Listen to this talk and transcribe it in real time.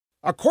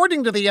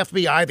According to the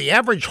FBI, the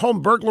average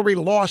home burglary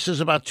loss is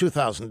about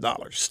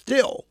 $2,000.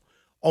 Still,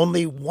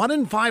 only 1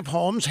 in 5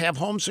 homes have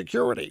home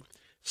security.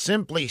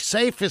 Simply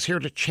Safe is here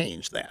to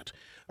change that.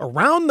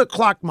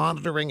 Around-the-clock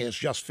monitoring is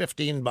just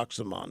 $15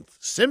 a month.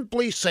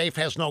 Simply Safe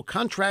has no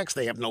contracts,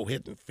 they have no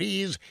hidden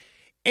fees,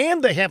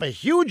 and they have a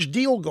huge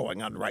deal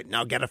going on right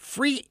now. Get a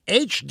free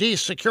HD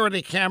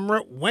security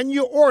camera when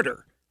you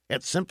order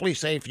at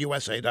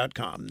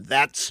simplysafeusa.com.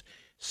 That's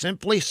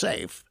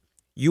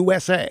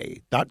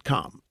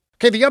simplysafeusa.com.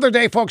 Okay, the other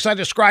day, folks, I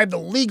described the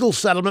legal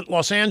settlement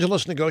Los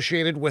Angeles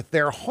negotiated with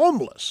their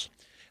homeless.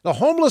 The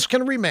homeless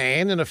can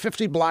remain in a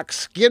 50-block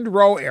Skid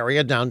Row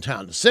area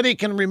downtown. The city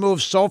can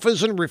remove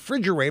sofas and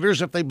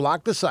refrigerators if they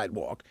block the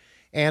sidewalk.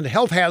 And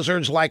health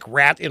hazards like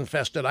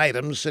rat-infested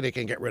items, city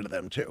can get rid of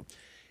them too.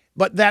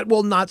 But that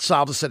will not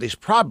solve the city's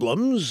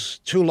problems.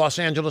 2 Los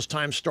Angeles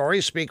Times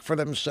stories speak for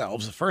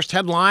themselves. The first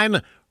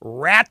headline,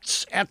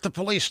 Rats at the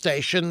Police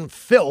Station,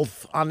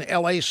 Filth on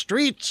L.A.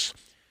 Streets.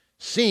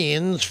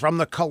 Scenes from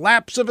the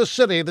collapse of a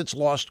city that's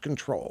lost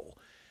control.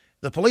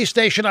 The police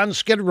station on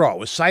Skid Row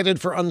was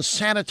cited for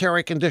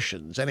unsanitary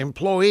conditions. An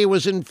employee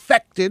was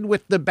infected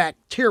with the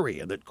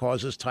bacteria that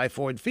causes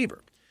typhoid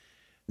fever.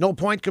 No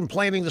point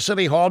complaining to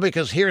City Hall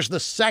because here's the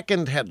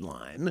second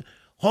headline.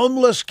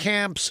 Homeless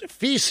camps,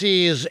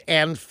 feces,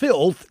 and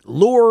filth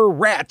lure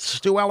rats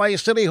to L.A.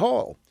 City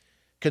Hall.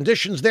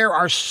 Conditions there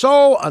are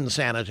so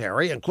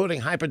unsanitary,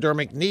 including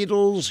hypodermic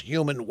needles,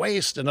 human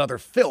waste, and other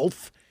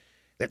filth,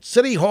 that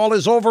City Hall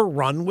is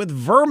overrun with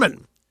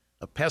vermin.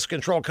 A pest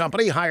control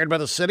company hired by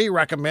the city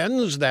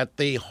recommends that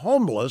the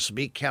homeless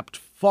be kept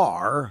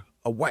far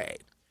away.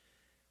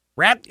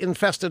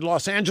 Rat-infested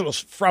Los Angeles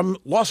from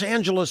Los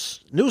Angeles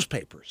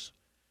newspapers,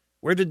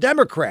 where the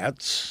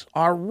Democrats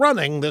are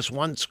running this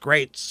once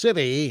great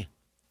city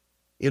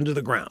into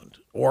the ground,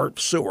 or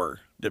sewer,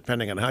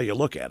 depending on how you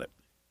look at it.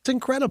 It's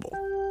incredible.